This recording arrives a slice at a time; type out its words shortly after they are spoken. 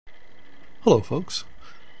Hello folks.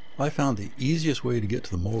 I found the easiest way to get to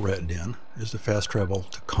the Mole Rat Den is to fast travel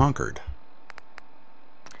to Concord.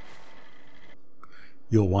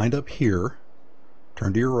 You'll wind up here,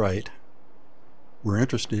 turn to your right. We're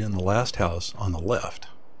interested in the last house on the left.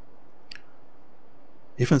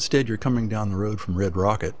 If instead you're coming down the road from Red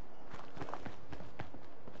Rocket,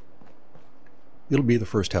 it'll be the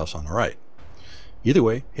first house on the right. Either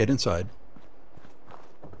way, head inside,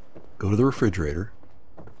 go to the refrigerator,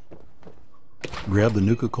 grab the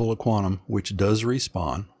Nuka-Cola Quantum, which does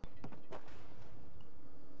respawn,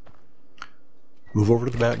 move over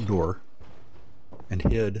to the back door, and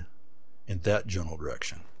head in that general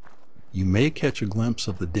direction. You may catch a glimpse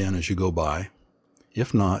of the den as you go by.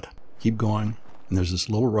 If not, keep going, and there's this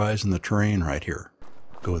little rise in the terrain right here.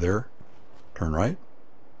 Go there, turn right,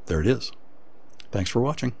 there it is. Thanks for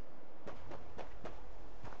watching.